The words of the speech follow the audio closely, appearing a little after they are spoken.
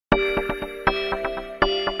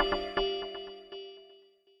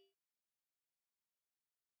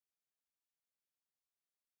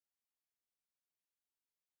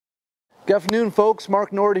Good afternoon, folks.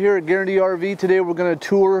 Mark.Nored here at Guaranty RV. Today we're going to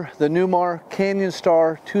tour the Newmar Canyon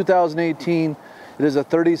Star 2018. It is a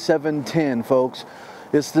 3710, folks.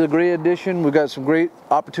 It's the great edition. We've got some great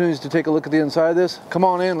opportunities to take a look at the inside of this. Come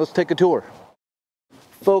on in, let's take a tour.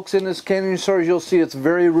 Folks, in this Canyon Star, you'll see it's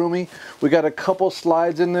very roomy. We got a couple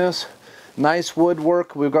slides in this. Nice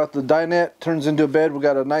woodwork. We've got the dinette, turns into a bed. We've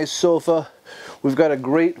got a nice sofa. We've got a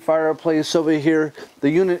great fireplace over here. The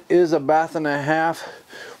unit is a bath and a half.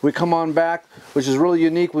 We come on back, which is really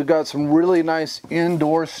unique. We've got some really nice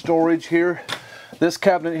indoor storage here. This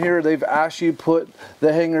cabinet here, they've actually put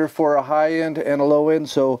the hanger for a high end and a low end,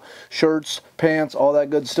 so shirts, pants, all that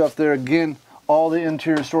good stuff there. Again, all the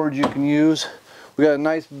interior storage you can use. We got a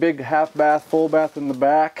nice big half bath, full bath in the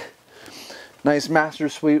back. Nice master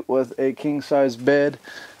suite with a king size bed.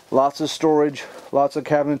 Lots of storage, lots of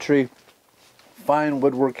cabinetry. Fine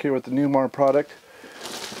woodwork here with the Newmar product.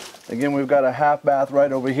 Again, we've got a half bath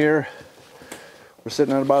right over here. We're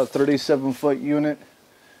sitting at about a 37-foot unit.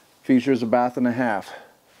 Features a bath and a half.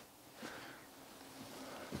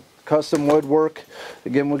 Custom woodwork.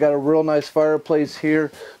 Again, we got a real nice fireplace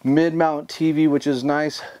here. Mid-mount TV, which is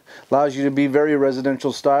nice. Allows you to be very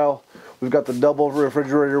residential style. We've got the double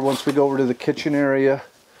refrigerator once we go over to the kitchen area.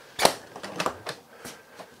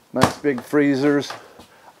 Nice big freezers.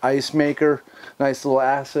 Ice maker. Nice little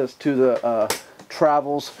access to the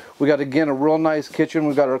travels. We got, again, a real nice kitchen.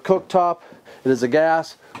 We've got our cooktop. It is a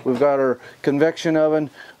gas. We've got our convection oven,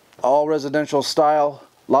 all residential style.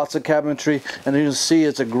 Lots of cabinetry, and you can see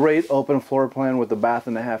it's a great open floor plan with the bath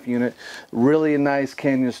and a half unit. Really nice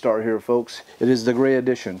Canyon Star here, folks. It is the great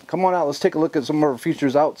addition. Come on out, let's take a look at some of our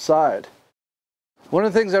features outside. One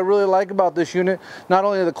of the things I really like about this unit, not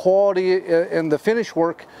only the quality and the finish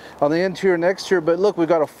work on the interior and exterior, but look, we've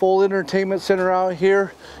got a full entertainment center out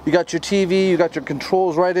here. You got your TV, you got your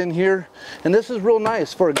controls right in here. And this is real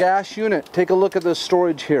nice for a gas unit. Take a look at the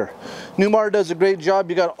storage here. Newmar does a great job.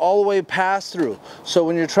 You got all the way pass through. So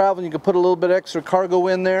when you're traveling, you can put a little bit extra cargo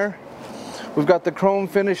in there. We've got the chrome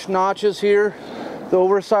finish notches here. The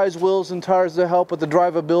oversized wheels and tires to help with the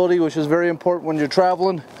drivability, which is very important when you're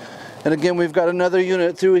traveling. And again, we've got another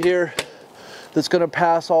unit through here that's going to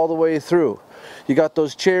pass all the way through. You got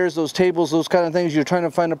those chairs, those tables, those kind of things. You're trying to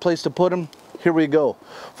find a place to put them. Here we go.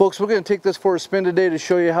 Folks, we're going to take this for a spin today to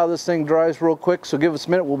show you how this thing drives real quick. So give us a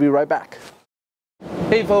minute. We'll be right back.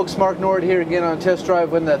 Hey folks, Mark.Nored here again on test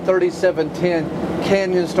drive with that 3710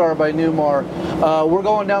 Canyon Star by Newmar. We're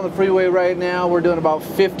going down the freeway right now. We're doing about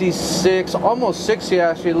 56, almost 60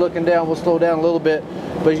 actually, looking down. We'll slow down a little bit.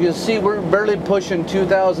 But you can see we're barely pushing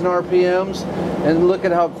 2,000 RPMs, and look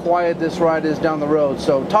at how quiet this ride is down the road.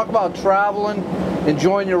 So talk about traveling,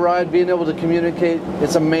 enjoying your ride, being able to communicate.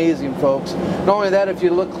 It's amazing, folks. Not only that, if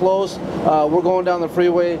you look close, we're going down the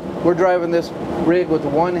freeway. We're driving this rig with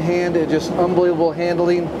one hand. It's just unbelievable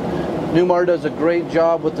handling. Newmar does a great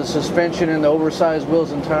job with the suspension and the oversized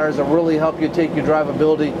wheels and tires that really help you take your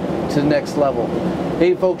drivability to the next level.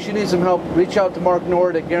 Hey folks, you need some help, reach out to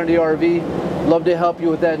Mark.Nored at Guaranty RV. Love to help you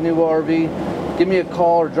with that new RV. Give me a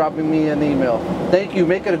call or drop me an email. Thank you.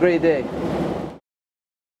 Make it a great day.